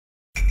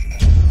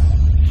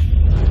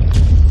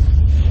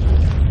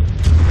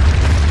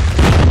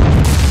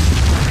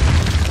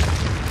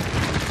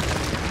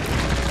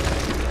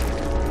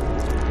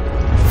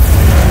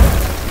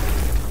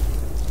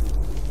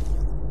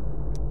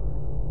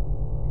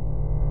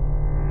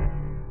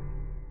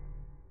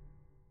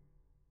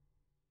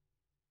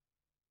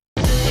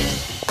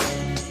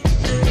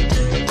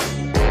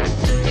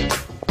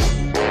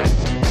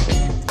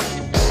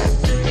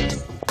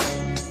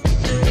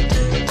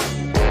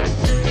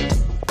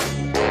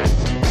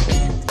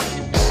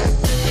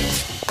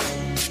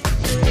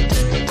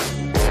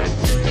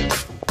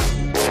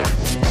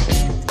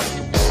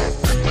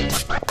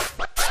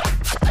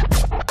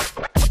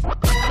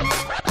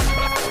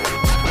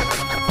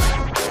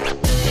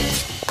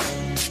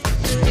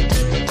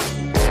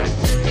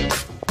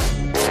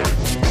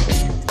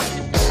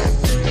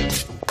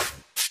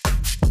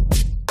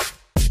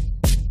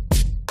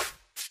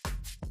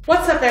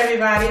up,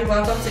 everybody?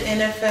 Welcome to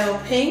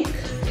NFL Pink.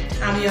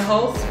 I'm your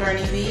host,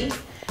 Vernie B.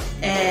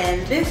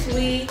 And this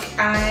week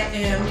I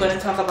am going to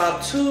talk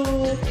about two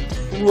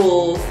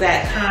rules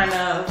that kind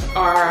of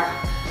are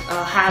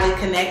highly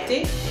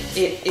connected.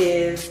 It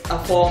is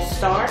a false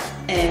start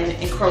and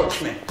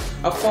encroachment.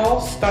 A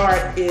false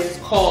start is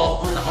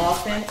called on the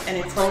offense and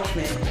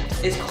encroachment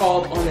is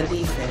called on the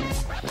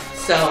defense.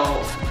 So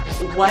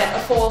what a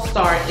false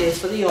start is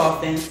for the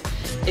offense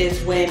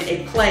is when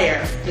a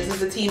player, this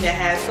is the team that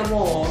has the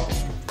ball,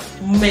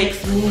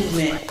 makes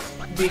movement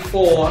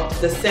before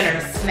the center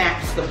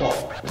snaps the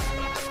ball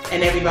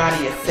and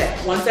everybody is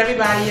set. Once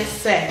everybody is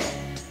set,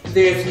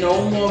 there's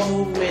no more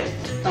movement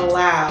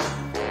allowed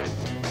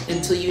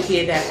until you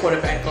hear that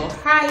quarterback go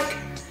hike.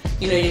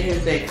 You know, you hear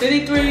him say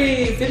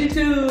 53,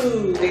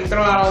 52. They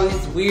throw out all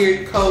these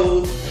weird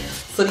codes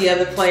so the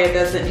other player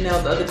doesn't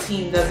know, the other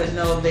team doesn't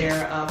know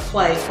their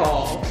play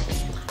call.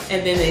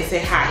 And then they say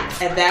hike.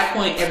 At that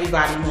point,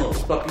 everybody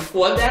moves. But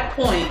before that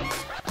point,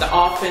 the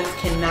offense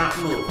cannot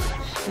move.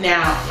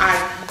 Now,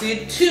 I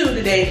did two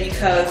today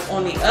because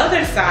on the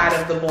other side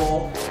of the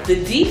ball,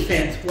 the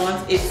defense,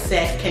 once it's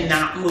set,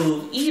 cannot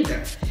move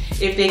either.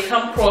 If they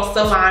come across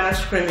the line of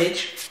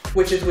scrimmage,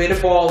 which is where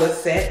the ball is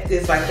set,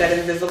 it's like that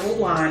invisible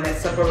line that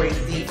separates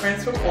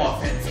defense from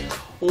offense.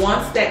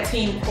 Once that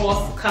team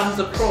comes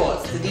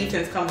across, the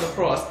defense comes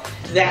across,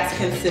 that's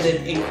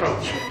considered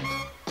encroachment.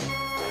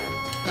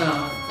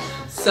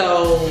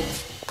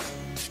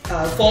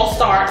 False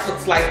start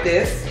looks like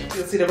this.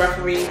 You'll see the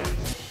referee.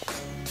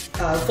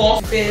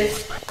 False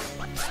fist.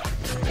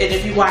 And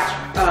if you watch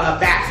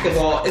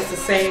basketball, it's the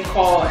same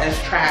call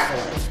as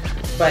traveling.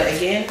 But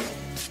again,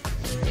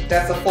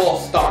 that's a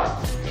false start.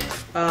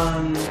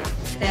 And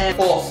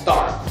false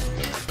start,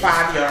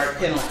 5-yard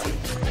penalty.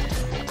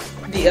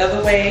 The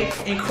other way,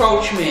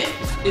 encroachment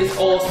is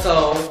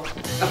also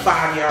a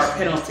 5-yard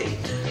penalty.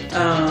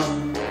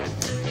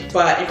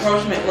 But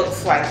encroachment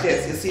looks like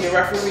this. You see the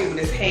referee with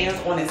his hands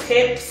on his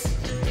hips,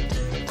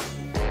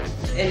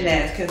 and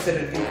that's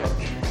considered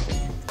encroachment.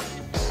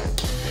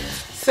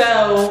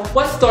 So,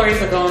 what stories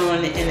are going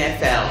on in the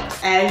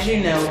NFL? As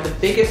you know, the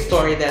biggest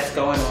story that's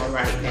going on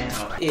right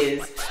now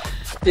is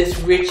this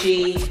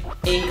Richie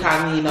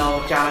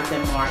Incognito,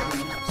 Jonathan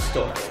Martin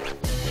story.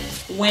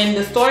 When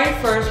the story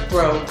first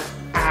broke,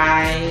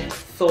 I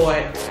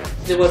thought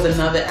there was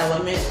another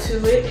element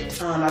to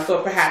it. I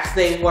thought perhaps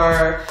they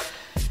were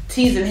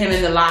teasing him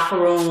in the locker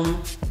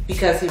room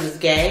because he was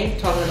gay,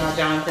 talking about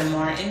Jonathan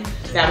Martin.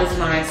 That was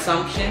my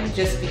assumption,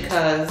 just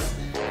because,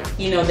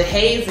 you know, the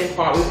hazing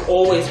part we've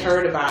always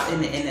heard about in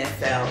the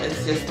NFL.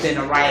 It's just been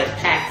a rite of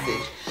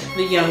passage.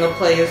 The younger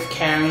players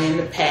carrying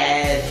the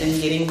pads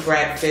and getting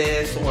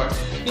breakfast, or,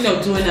 you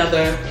know, doing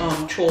other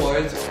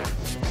chores.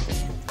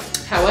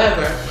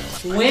 However,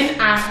 when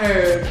I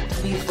heard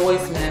these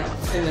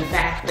voicemails and the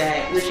fact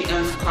that Richie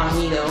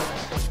Incognito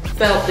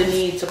felt the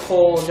need to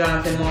call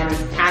Jonathan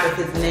Martin out of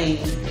his name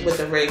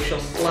with a racial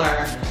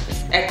slur,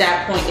 at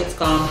that point it's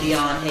gone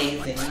beyond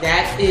hazing.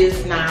 That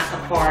is not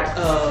a part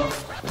of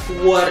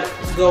what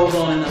goes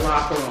on in the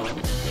locker room.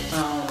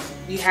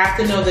 You have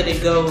to know that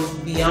it goes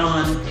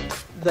beyond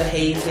the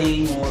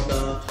hazing or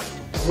the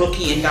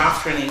rookie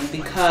indoctrinating,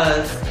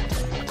 because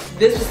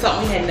this was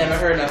something we had never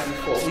heard of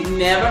before. We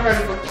never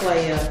heard of a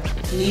player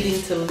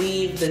needing to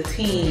leave the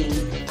team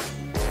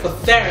for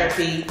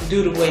therapy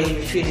due to the way he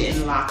was treated in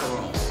the locker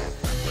room.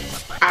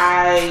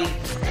 I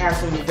have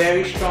some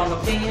very strong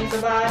opinions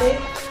about it,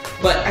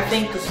 but I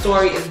think the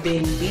story is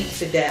being beat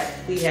to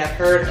death. We have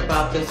heard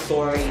about this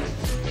story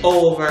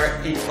over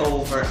and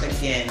over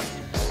again.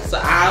 So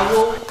I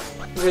will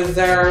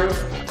reserve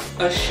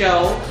a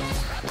show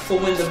for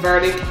when the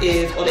verdict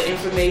is, or the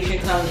information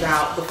comes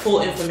out, the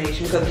full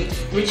information, because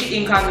Richie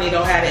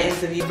Incognito had an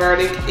interview.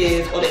 Verdict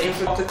is, or the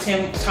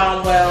information to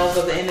Tom Wells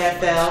of the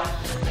NFL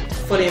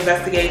for the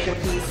investigation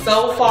piece.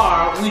 So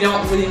far, we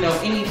don't really know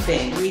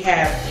anything. We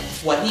have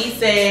what he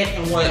said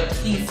and what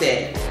he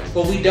said,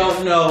 but we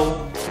don't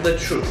know the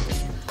truth.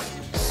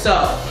 So,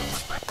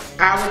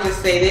 I would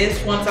just say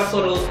this, once I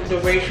saw the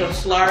racial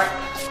slur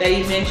that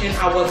he mentioned,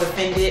 I was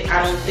offended.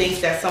 I don't think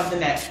that's something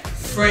that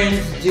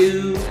friends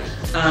do.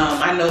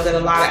 I know that a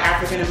lot of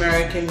African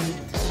Americans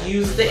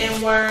use the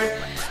N-word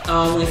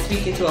when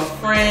speaking to a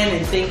friend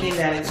and thinking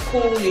that it's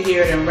cool. You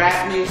hear it in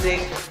rap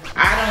music.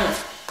 I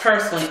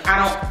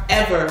don't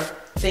ever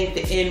think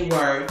the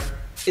N-word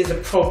is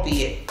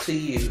appropriate to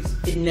use.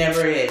 It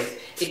never is.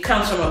 It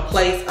comes from a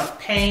place of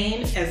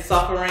pain and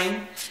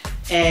suffering,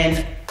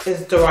 and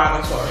it's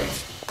derogatory.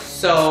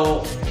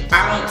 So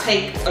I don't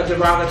take a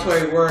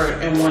derogatory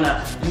word and want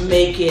to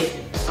make it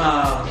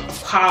a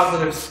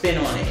positive spin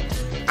on it.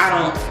 I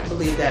don't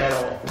believe that at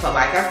all. But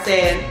like I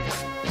said,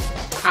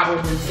 I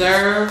will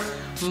reserve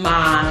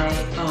my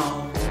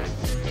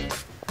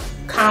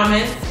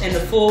comments and the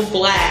full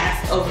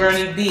blast of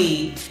Vernie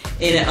B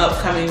in an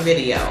upcoming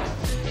video.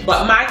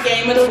 But my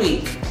game of the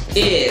week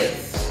is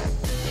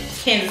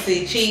Kansas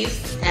City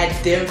Chiefs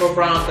at Denver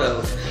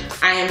Broncos.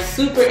 I am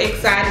super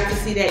excited to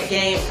see that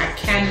game. I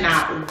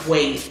cannot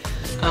wait.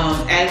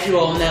 As you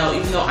all know,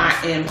 even though I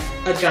am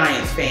a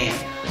Giants fan,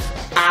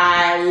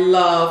 I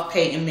love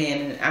Peyton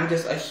Manning. I'm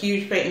just a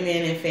huge Peyton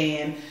Manning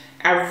fan.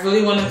 I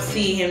really want to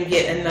see him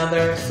get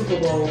another Super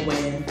Bowl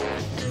win.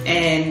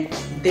 And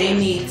they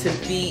need to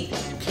beat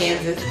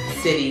Kansas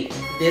City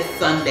this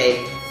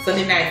Sunday.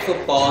 Sunday Night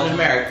Football in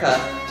America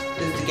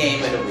is the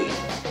game of the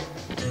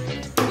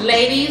week.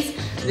 Ladies,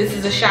 this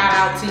is a shout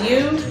out to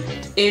you.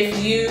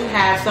 If you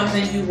have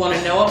something you want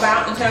to know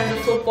about in terms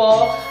of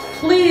football,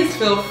 please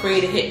feel free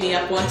to hit me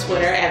up on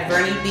Twitter at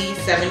Vernie B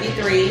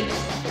 73,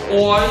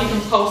 or you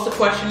can post a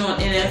question on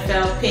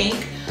NFL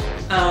Pink.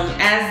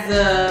 As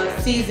the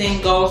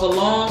season goes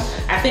along,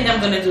 I think I'm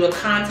going to do a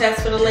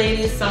contest for the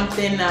ladies,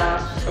 something,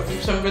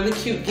 some really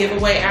cute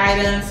giveaway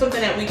items,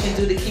 something that we can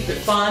do to keep it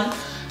fun.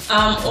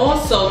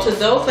 Also, to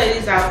those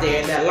ladies out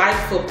there that like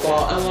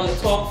football and want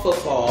to talk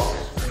football,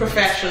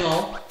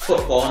 professional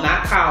football,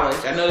 not college.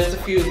 I know there's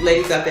a few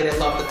ladies out there that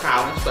love the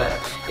college, but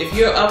if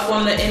you're up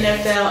on the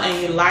NFL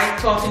and you like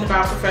talking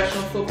about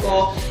professional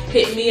football,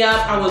 hit me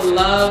up. I would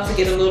love to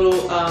get a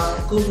little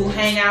Google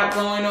Hangout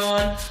going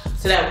on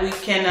so that we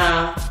can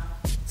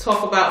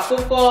talk about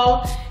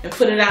football and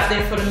put it out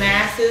there for the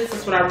masses.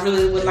 That's what I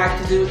really would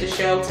like to do with the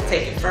show, to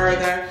take it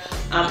further.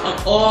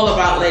 I'm all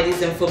about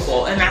ladies in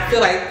football, and I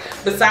feel like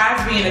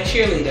besides being a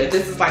cheerleader,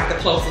 this is like the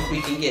closest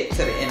we can get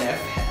to the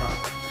NFL.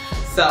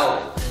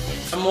 So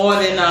I'm more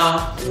than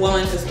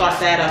willing to start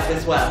that up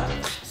as well.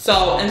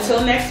 So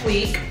until next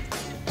week,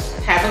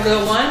 have a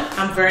good one.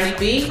 I'm Vernie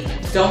B.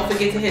 Don't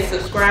forget to hit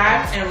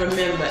subscribe, and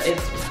remember,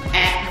 it's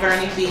at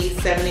Vernie B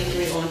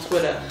 73 on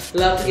Twitter.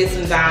 Love to get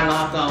some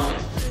dialogue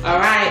going. All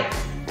right,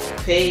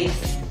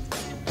 peace.